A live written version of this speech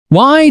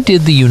Why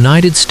did the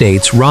United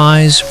States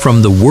rise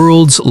from the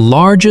world's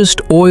largest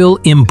oil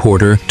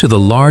importer to the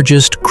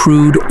largest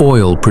crude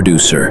oil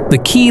producer? The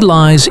key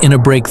lies in a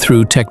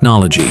breakthrough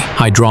technology,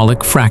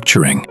 hydraulic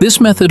fracturing. This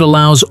method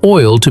allows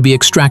oil to be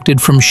extracted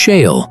from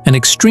shale, an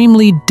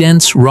extremely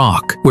dense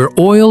rock, where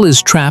oil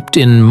is trapped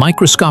in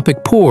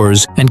microscopic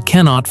pores and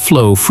cannot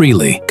flow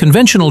freely.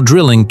 Conventional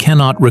drilling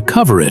cannot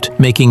recover it,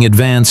 making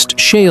advanced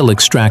shale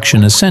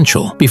extraction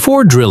essential.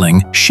 Before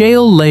drilling,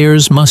 shale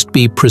layers must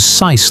be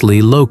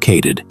precisely located.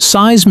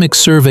 Seismic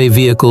survey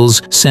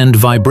vehicles send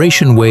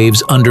vibration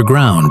waves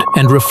underground,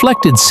 and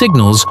reflected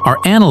signals are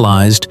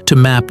analyzed to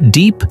map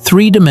deep,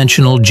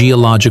 three-dimensional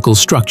geological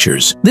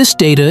structures. This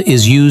data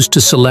is used to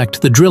select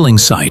the drilling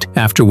site,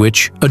 after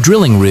which a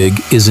drilling rig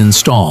is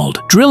installed.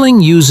 Drilling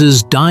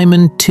uses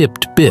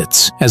diamond-tipped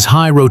bits, as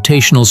high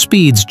rotational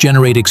speeds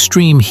generate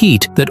extreme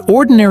heat that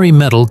ordinary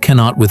metal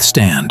cannot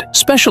withstand.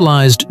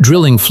 Specialized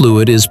drilling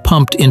fluid is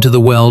pumped into the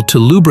well to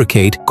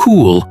lubricate,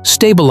 cool,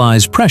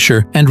 stabilize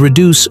pressure, and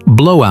reduce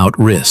blowout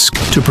risk.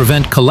 To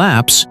prevent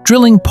collapse,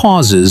 drilling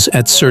pauses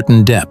at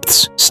certain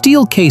depths.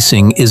 Steel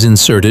casing is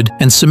inserted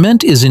and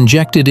cement is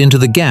injected into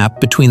the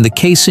gap between the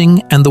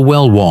casing and the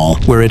well wall,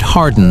 where it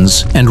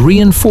hardens and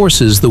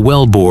reinforces the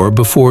well bore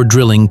before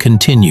drilling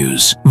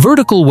continues.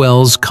 Vertical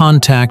wells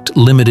contact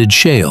limited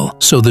shale,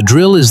 so the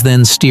drill is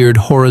then steered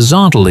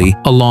horizontally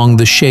along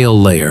the shale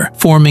layer,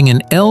 forming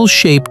an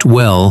L-shaped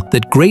well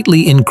that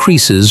greatly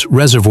increases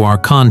reservoir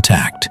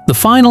contact. The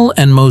final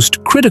and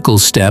most critical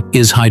step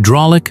is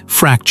hydraulic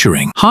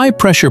fracturing.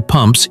 High-pressure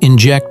pumps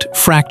inject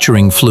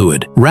fracturing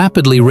fluid,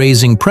 rapidly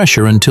raising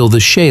pressure until the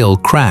shale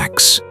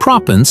cracks.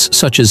 Proppants,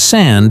 such as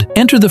sand,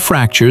 enter the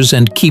fractures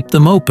and keep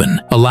them open,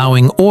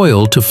 allowing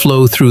oil to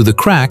flow through the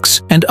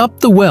cracks and up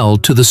the well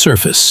to the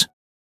surface.